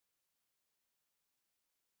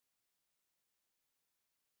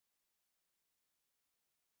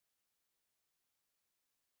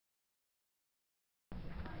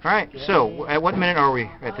Alright, so at what minute are we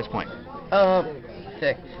at this point?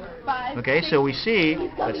 6. Okay, so we see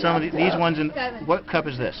that some of these ones in... What cup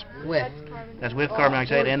is this? With. That's with carbon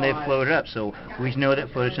dioxide, and they've floated up, so we know that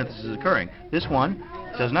photosynthesis is occurring. This one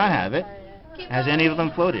does not have it. Has any of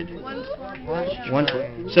them floated? One.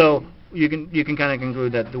 So you can kind of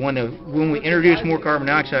conclude that the one that when we introduce more carbon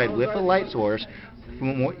dioxide with a light source,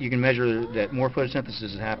 you can measure that more photosynthesis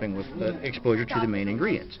is happening with exposure to the main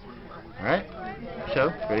ingredients. All right.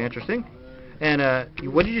 So very interesting. And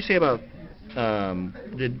what did you say about?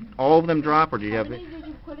 Did all of them drop, or do you have?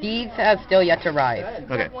 These have still yet to rise.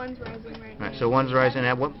 Okay. All right. So one's rising.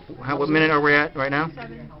 At what minute are we at right now?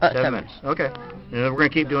 7 minutes. Okay. And we're going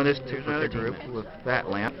to keep doing this to another group with that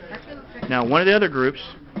lamp. Now, one of the other groups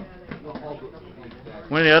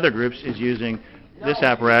is using this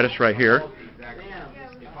apparatus right here.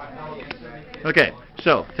 Okay.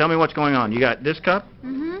 So tell me what's going on. You got this cup.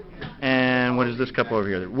 And what is this cup over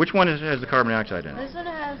here? Which one has the carbon dioxide in it? This one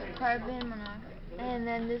has carbon monoxide, and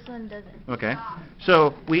then this one doesn't. Okay.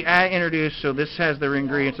 So we introduce, so this has the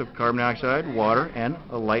ingredients of carbon dioxide, water, and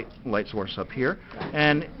a light source up here.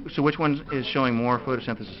 And so which one is showing more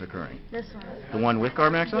photosynthesis occurring? This one. The one with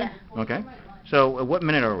carbon dioxide? Yeah. Okay. So at what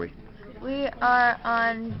minute are we? We are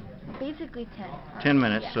on basically 10. 10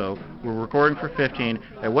 minutes, yeah. So we're recording for 15.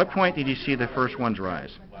 At what point did you see the first ones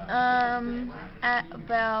rise? At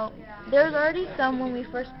about, there was already some when we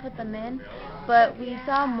first put them in, but we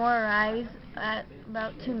saw more rise at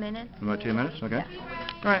about 2 minutes. About 2 minutes? Okay. Yeah.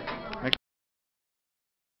 All right. Next.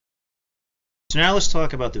 So now let's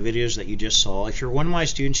talk about the videos that you just saw. If you're one of my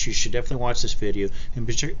students, you should definitely watch this video,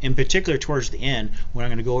 in particular towards the end, when I'm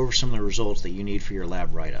going to go over some of the results that you need for your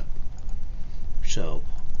lab write-up. So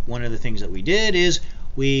one of the things that we did is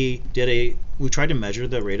we tried to measure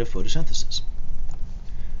the rate of photosynthesis.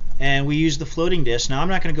 And we used the floating disk. Now I'm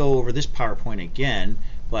not going to go over this PowerPoint again,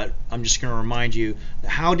 but I'm just going to remind you,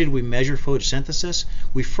 how did we measure photosynthesis?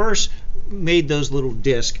 We first made those little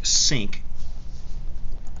discs sink,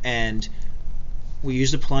 and we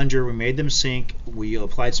used a plunger, we made them sink, we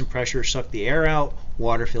applied some pressure, sucked the air out,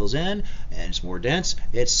 water fills in, and it's more dense,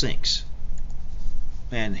 it sinks.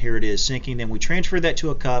 And here it is sinking. Then we transferred that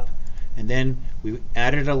to a cup, and then we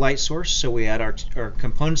added a light source, so we add our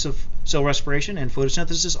components of cell respiration, and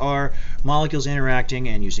photosynthesis are molecules interacting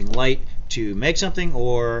and using light to make something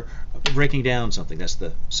or breaking down something. That's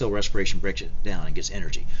the cell respiration, breaks it down and gets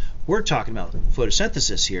energy. We're talking about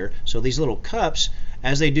photosynthesis here, so these little cups,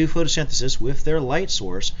 as they do photosynthesis with their light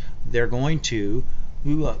source, they're going to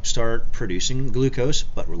start producing glucose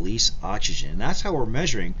but release oxygen. And that's how we're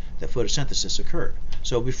measuring that photosynthesis occurred.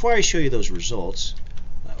 So before I show you those results,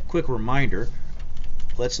 a quick reminder,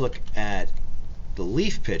 let's look at the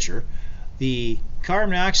leaf picture. The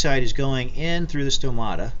carbon dioxide is going in through the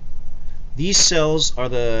stomata. These cells are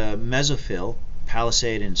the mesophyll,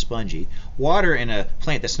 palisade and spongy. Water in a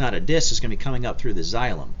plant that's not a disc is going to be coming up through the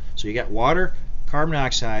xylem. So you got water, carbon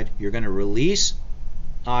dioxide, you're going to release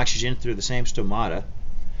oxygen through the same stomata,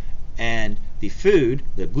 and the food,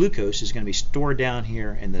 the glucose, is going to be stored down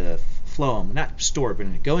here in the phloem. Not stored,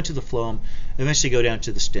 but go into the phloem, eventually go down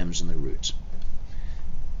to the stems and the roots.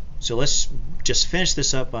 So let's just finish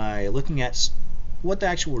this up by looking at what the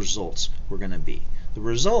actual results were going to be. The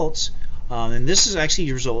results, and this is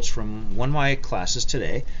actually results from one of my classes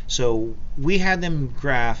today. So we had them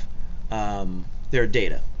graph their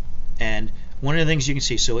data. And one of the things you can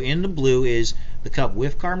see, so in the blue is the cup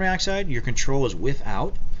with carbon dioxide, your control is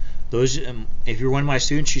without. Those, if you're one of my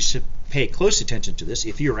students, you should pay close attention to this.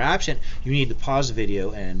 If you're absent, you need to pause the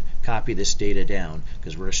video and copy this data down,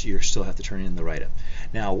 because you still have to turn in the write-up.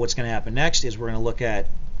 Now, what's going to happen next is we're going to look at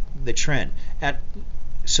the trend.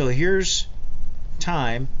 So here's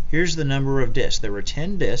time, here's the number of discs. There were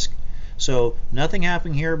 10 discs, so nothing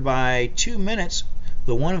happened here. By 2 minutes,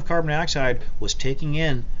 the one of carbon dioxide was taking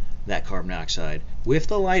in that carbon dioxide with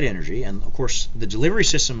the light energy, and of course the delivery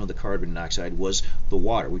system of the carbon dioxide was the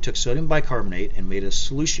water. We took sodium bicarbonate and made a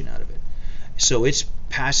solution out of it. So it's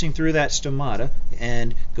passing through that stomata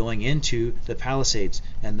and going into the palisades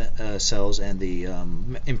and the cells and the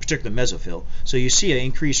in particular the mesophyll. So you see an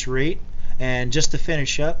increased rate. And just to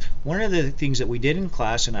finish up, one of the things that we did in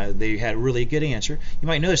class, and they had a really good answer, you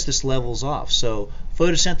might notice this levels off. So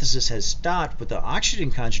photosynthesis has stopped, but the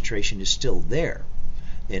oxygen concentration is still there,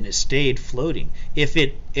 and it stayed floating. If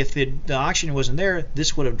the oxygen wasn't there,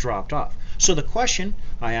 this would have dropped off. So the question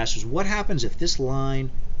I asked was, what happens if this line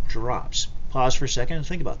drops? Pause for a second and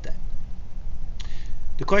think about that.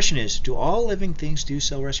 The question is, do all living things do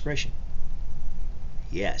cell respiration?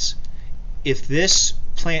 Yes. If this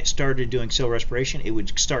plant started doing cell respiration, it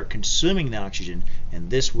would start consuming the oxygen, and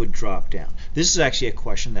this would drop down. This is actually a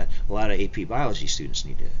question that a lot of AP biology students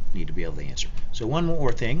need to be able to answer. So one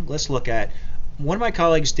more thing, let's look at, one of my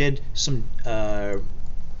colleagues did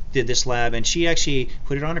this lab, and she actually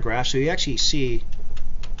put it on a graph, so you actually see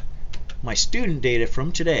my student data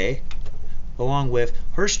from today along with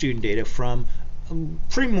her student data from a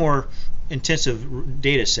pretty more intensive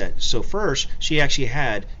data set. So first, she actually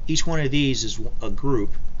had each one of these is a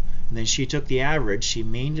group, and then she took the average, she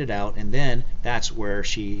meaned it out, and then that's where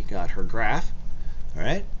she got her graph. All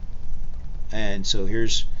right, and so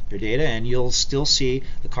here's their data, and you'll still see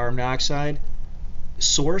the carbon dioxide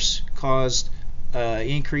source caused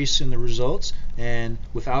increase in the results, and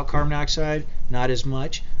without carbon dioxide, not as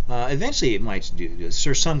much. Eventually, it might do this.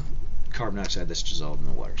 There's some carbon dioxide that's dissolved in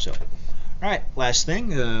the water. So, all right, last thing.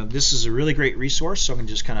 This is a really great resource, so I'm going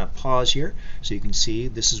to just kind of pause here so you can see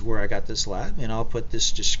this is where I got this lab, and I'll put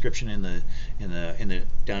this description down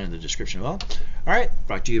in the description as well. All right,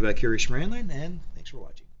 brought to you by Curious Moranland, and thanks for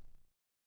watching.